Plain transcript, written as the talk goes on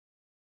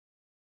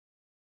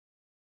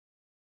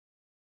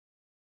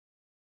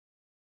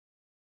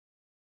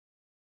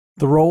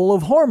The role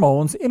of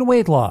hormones in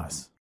weight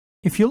loss.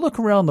 If you look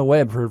around the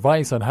web for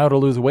advice on how to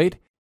lose weight,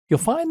 you'll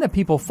find that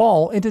people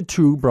fall into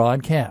two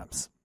broad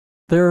camps.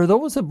 There are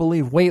those that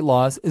believe weight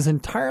loss is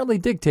entirely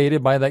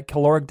dictated by that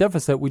caloric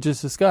deficit we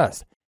just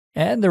discussed,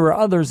 and there are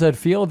others that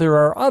feel there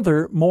are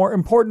other, more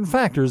important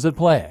factors at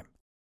play.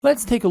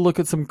 Let's take a look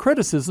at some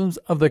criticisms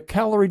of the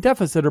calorie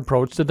deficit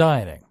approach to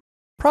dieting.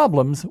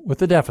 Problems with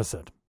the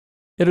deficit.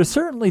 It is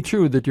certainly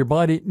true that your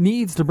body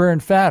needs to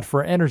burn fat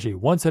for energy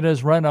once it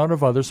has run out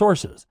of other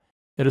sources.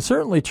 It is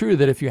certainly true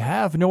that if you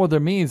have no other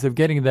means of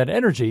getting that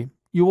energy,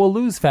 you will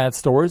lose fat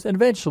stores and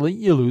eventually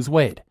you lose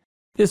weight.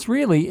 This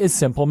really is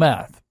simple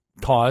math,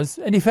 cause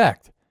and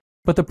effect.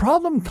 But the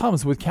problem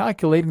comes with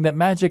calculating that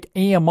magic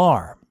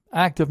AMR,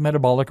 active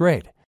metabolic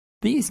rate.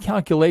 These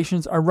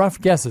calculations are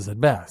rough guesses at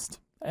best,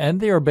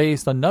 and they are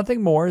based on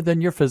nothing more than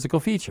your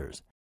physical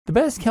features. The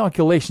best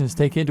calculations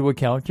take into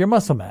account your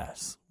muscle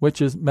mass,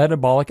 which is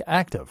metabolic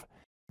active.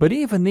 But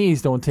even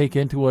these don't take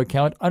into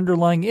account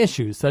underlying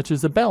issues such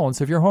as the balance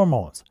of your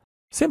hormones.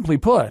 Simply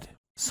put,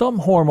 some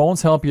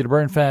hormones help you to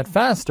burn fat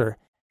faster,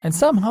 and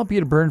some help you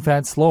to burn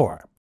fat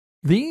slower.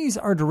 These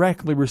are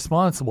directly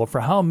responsible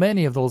for how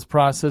many of those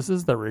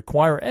processes that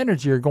require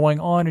energy are going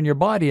on in your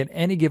body at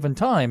any given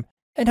time,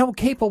 and how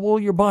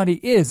capable your body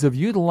is of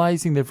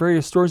utilizing the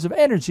various stores of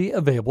energy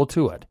available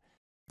to it.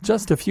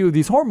 Just a few of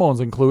these hormones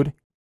include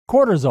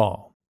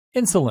cortisol,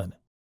 insulin,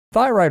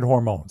 thyroid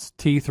hormones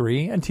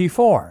T3 and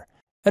T4,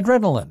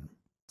 adrenaline,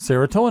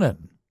 serotonin,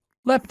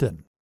 leptin,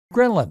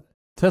 ghrelin,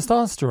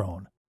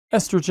 testosterone,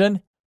 estrogen,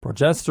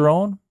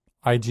 progesterone,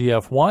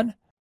 IGF-1,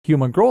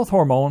 human growth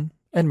hormone,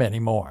 and many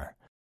more.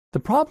 The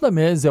problem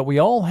is that we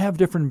all have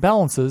different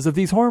balances of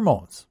these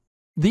hormones.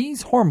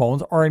 These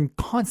hormones are in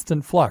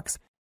constant flux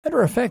and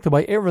are affected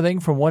by everything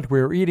from what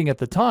we're eating at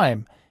the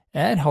time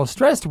and how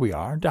stressed we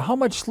are to how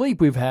much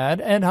sleep we've had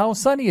and how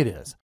sunny it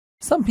is.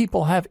 Some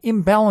people have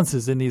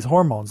imbalances in these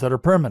hormones that are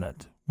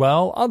permanent,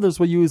 while others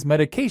will use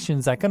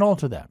medications that can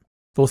alter them.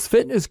 Those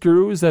fitness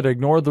gurus that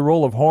ignore the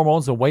role of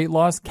hormones in weight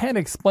loss can't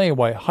explain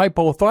why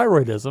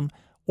hypothyroidism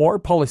or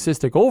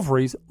polycystic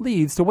ovaries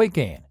leads to weight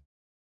gain.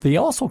 They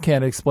also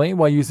can't explain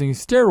why using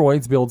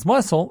steroids builds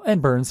muscle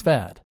and burns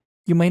fat.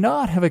 You may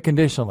not have a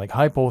condition like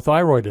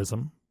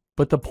hypothyroidism,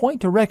 but the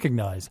point to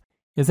recognize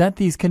is that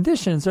these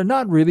conditions are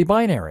not really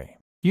binary.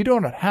 You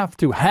don't have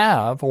to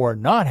have or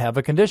not have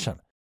a condition,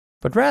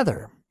 but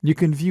rather, you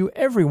can view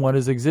everyone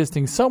as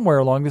existing somewhere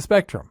along the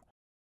spectrum.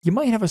 You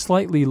might have a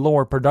slightly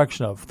lower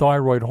production of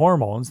thyroid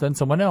hormones than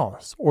someone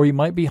else, or you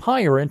might be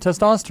higher in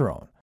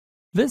testosterone.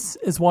 This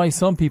is why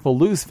some people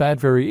lose fat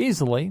very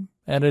easily,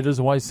 and it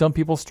is why some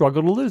people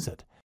struggle to lose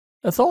it.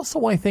 That's also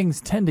why things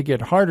tend to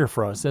get harder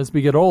for us as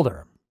we get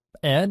older,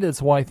 and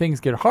it's why things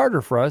get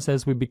harder for us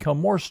as we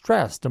become more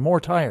stressed and more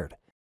tired.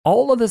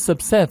 All of this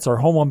upsets our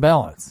hormone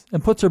balance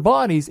and puts our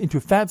bodies into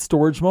fat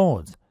storage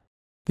modes.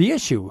 The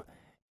issue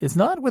is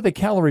not with a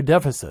calorie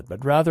deficit,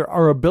 but rather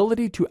our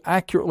ability to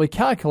accurately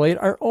calculate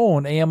our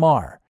own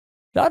AMR.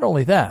 Not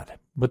only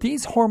that, but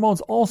these hormones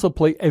also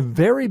play a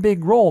very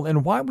big role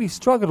in why we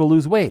struggle to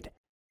lose weight.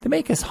 They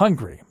make us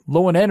hungry,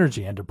 low in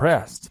energy, and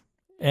depressed.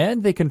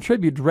 And they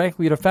contribute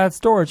directly to fat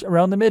storage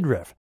around the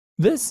midriff.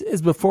 This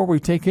is before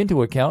we take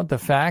into account the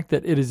fact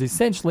that it is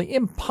essentially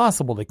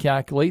impossible to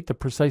calculate the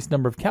precise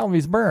number of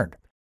calories burned.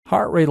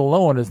 Heart rate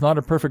alone is not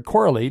a perfect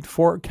correlate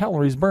for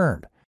calories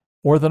burned,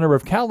 or the number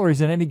of calories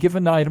in any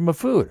given item of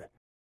food.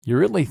 You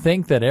really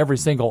think that every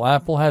single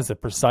apple has the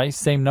precise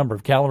same number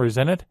of calories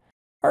in it?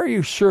 Are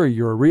you sure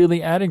you're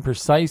really adding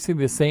precisely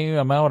the same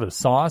amount of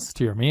sauce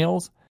to your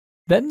meals?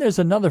 Then there's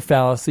another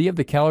fallacy of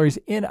the calories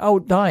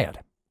in-out diet,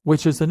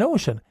 which is the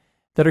notion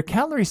that our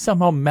calories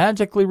somehow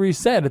magically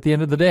reset at the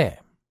end of the day,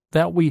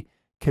 that we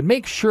can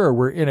make sure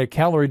we're in a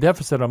calorie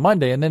deficit on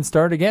Monday and then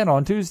start again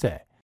on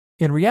Tuesday.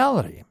 In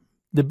reality,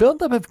 the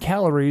buildup of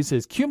calories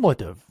is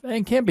cumulative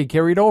and can be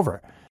carried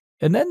over.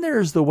 And then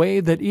there's the way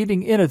that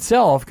eating in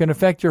itself can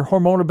affect your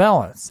hormonal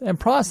balance and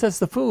process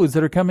the foods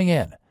that are coming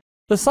in.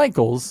 The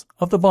cycles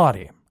of the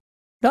body.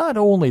 Not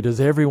only does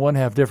everyone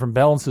have different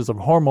balances of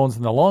hormones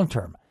in the long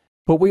term,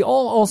 but we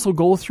all also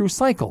go through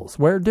cycles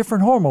where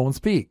different hormones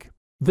peak.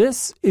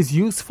 This is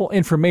useful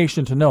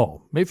information to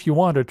know if you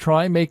want to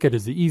try and make it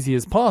as easy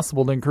as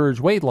possible to encourage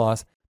weight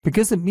loss,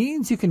 because it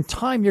means you can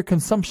time your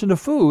consumption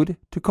of food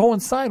to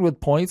coincide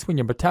with points when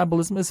your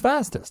metabolism is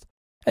fastest.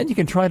 And you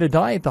can try to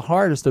diet the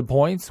hardest at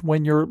points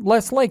when you're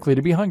less likely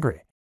to be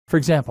hungry. For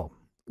example,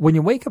 when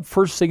you wake up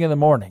first thing in the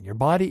morning, your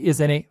body is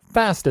in a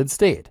fasted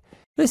state.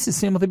 This is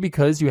simply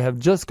because you have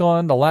just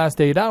gone the last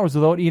 8 hours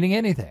without eating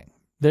anything,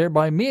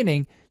 thereby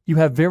meaning you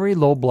have very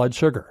low blood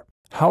sugar.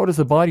 How does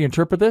the body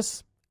interpret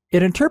this?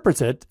 It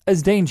interprets it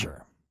as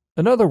danger.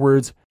 In other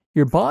words,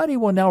 your body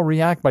will now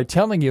react by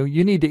telling you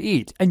you need to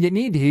eat, and you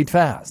need to eat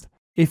fast.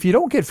 If you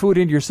don't get food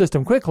into your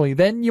system quickly,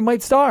 then you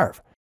might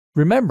starve.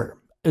 Remember,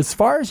 as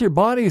far as your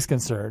body is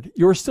concerned,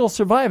 you're still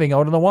surviving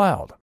out in the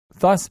wild.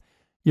 Thus,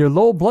 your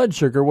low blood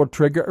sugar will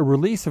trigger a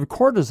release of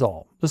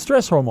cortisol, the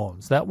stress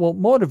hormones that will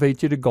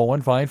motivate you to go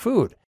and find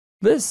food.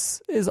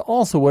 This is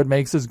also what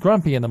makes us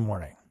grumpy in the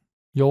morning.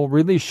 You'll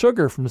release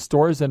sugar from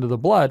stores into the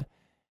blood,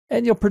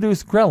 and you'll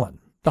produce ghrelin,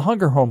 the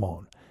hunger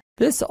hormone.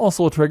 This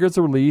also triggers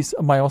the release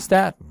of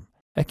myostatin,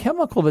 a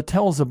chemical that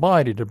tells the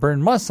body to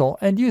burn muscle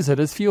and use it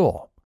as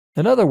fuel.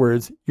 In other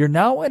words, you're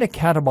now in a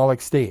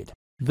catabolic state.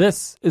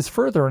 This is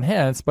further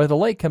enhanced by the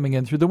light coming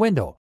in through the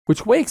window,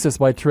 which wakes us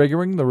by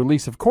triggering the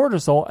release of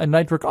cortisol and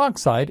nitric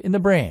oxide in the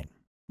brain.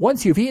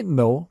 Once you've eaten,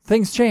 though,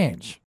 things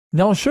change.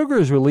 Now sugar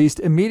is released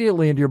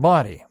immediately into your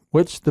body,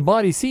 which the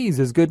body sees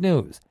as good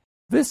news.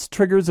 This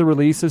triggers the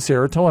release of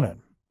serotonin,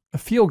 a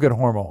feel-good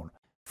hormone,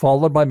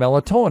 followed by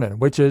melatonin,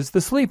 which is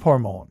the sleep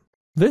hormone.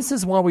 This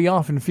is why we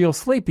often feel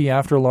sleepy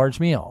after a large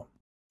meal.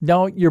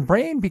 Now, your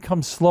brain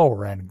becomes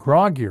slower and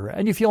groggier,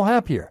 and you feel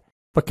happier,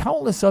 but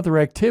countless other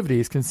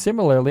activities can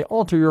similarly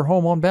alter your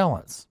hormone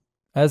balance.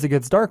 As it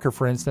gets darker,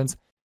 for instance,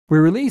 we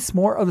release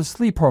more of the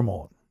sleep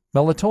hormone,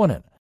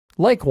 melatonin.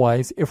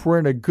 Likewise, if we're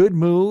in a good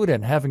mood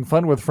and having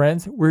fun with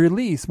friends, we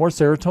release more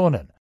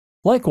serotonin.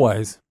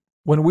 Likewise,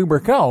 when we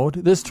work out,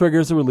 this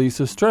triggers the release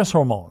of stress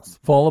hormones,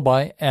 followed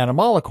by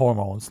anabolic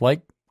hormones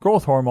like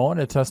growth hormone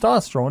and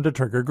testosterone to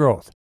trigger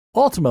growth.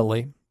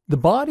 Ultimately, the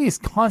body is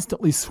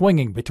constantly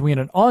swinging between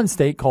an on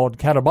state called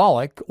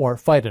catabolic, or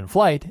fight and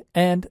flight,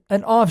 and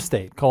an off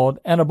state called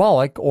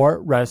anabolic,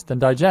 or rest and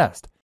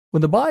digest.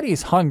 When the body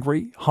is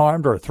hungry,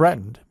 harmed, or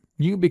threatened,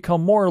 you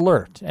become more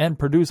alert and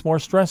produce more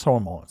stress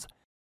hormones.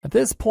 At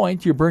this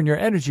point, you burn your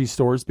energy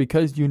stores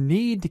because you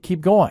need to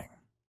keep going.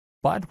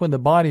 But when the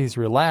body is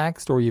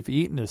relaxed or you've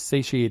eaten a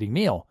satiating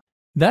meal,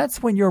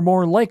 that's when you're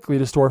more likely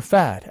to store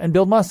fat and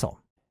build muscle.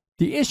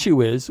 The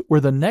issue is where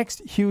the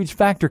next huge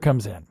factor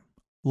comes in: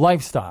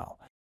 lifestyle.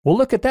 We'll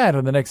look at that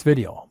in the next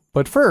video.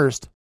 But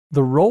first,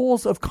 the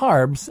roles of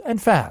carbs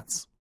and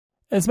fats.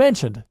 As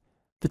mentioned,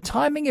 the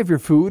timing of your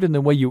food and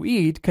the way you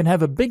eat can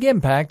have a big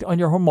impact on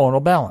your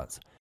hormonal balance.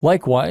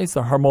 Likewise,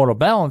 the hormonal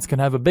balance can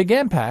have a big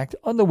impact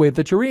on the way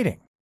that you're eating.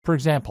 For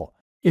example,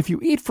 if you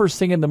eat first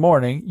thing in the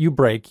morning, you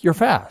break your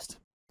fast.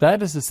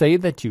 That is to say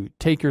that you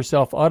take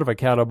yourself out of a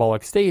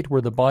catabolic state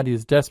where the body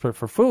is desperate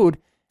for food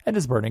and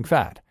is burning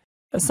fat.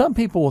 And some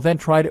people will then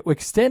try to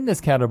extend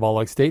this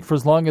catabolic state for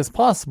as long as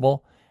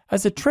possible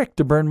as a trick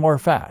to burn more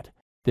fat.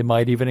 They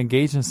might even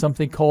engage in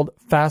something called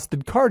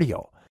fasted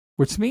cardio,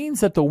 which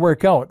means that they'll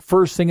work out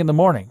first thing in the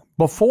morning,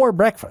 before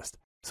breakfast,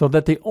 so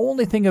that the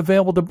only thing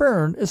available to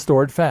burn is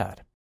stored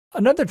fat.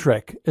 Another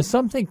trick is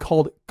something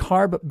called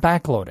carb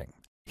backloading.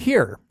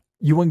 Here,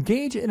 you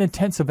engage in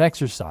intensive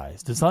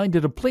exercise designed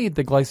to deplete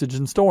the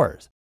glycogen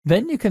stores.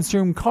 Then you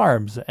consume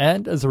carbs,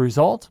 and as a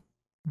result,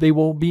 they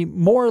will be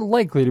more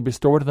likely to be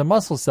stored in the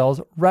muscle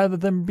cells rather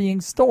than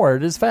being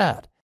stored as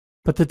fat.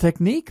 But the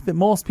technique that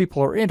most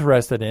people are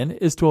interested in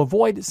is to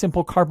avoid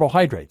simple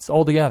carbohydrates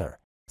altogether.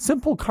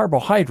 Simple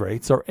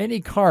carbohydrates are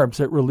any carbs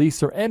that release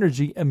their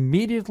energy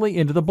immediately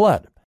into the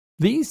blood.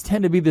 These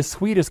tend to be the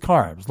sweetest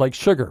carbs like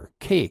sugar,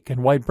 cake,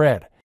 and white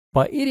bread.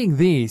 By eating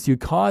these, you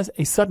cause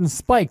a sudden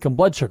spike in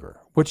blood sugar,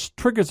 which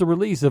triggers the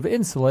release of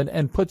insulin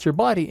and puts your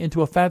body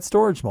into a fat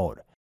storage mode.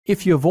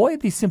 If you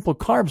avoid these simple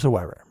carbs,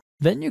 however,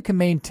 then you can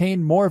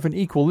maintain more of an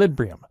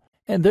equilibrium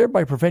and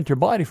thereby prevent your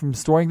body from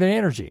storing the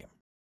energy.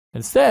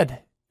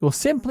 Instead, you'll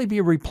simply be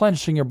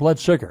replenishing your blood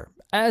sugar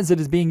as it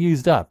is being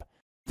used up.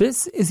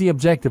 This is the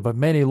objective of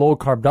many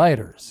low-carb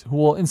dieters, who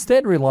will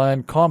instead rely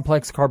on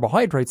complex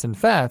carbohydrates and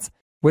fats,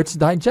 which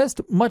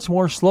digest much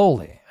more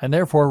slowly and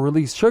therefore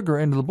release sugar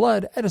into the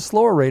blood at a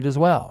slower rate as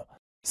well.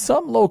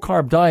 Some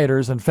low-carb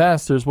dieters and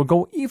fasters will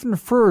go even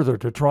further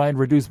to try and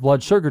reduce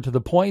blood sugar to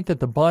the point that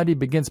the body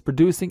begins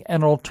producing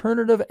an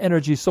alternative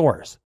energy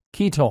source,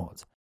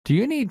 ketones. Do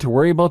you need to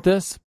worry about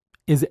this?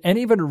 Is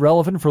any of it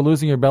relevant for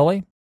losing your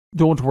belly?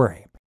 Don't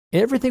worry.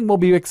 Everything will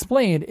be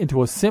explained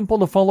into a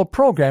simple-to-follow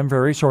program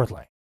very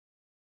shortly.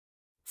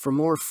 For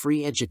more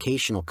free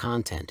educational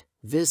content,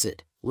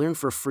 visit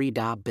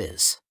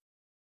learnforfree.biz.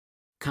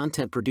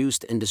 Content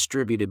produced and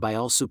distributed by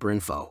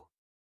AllSuperInfo.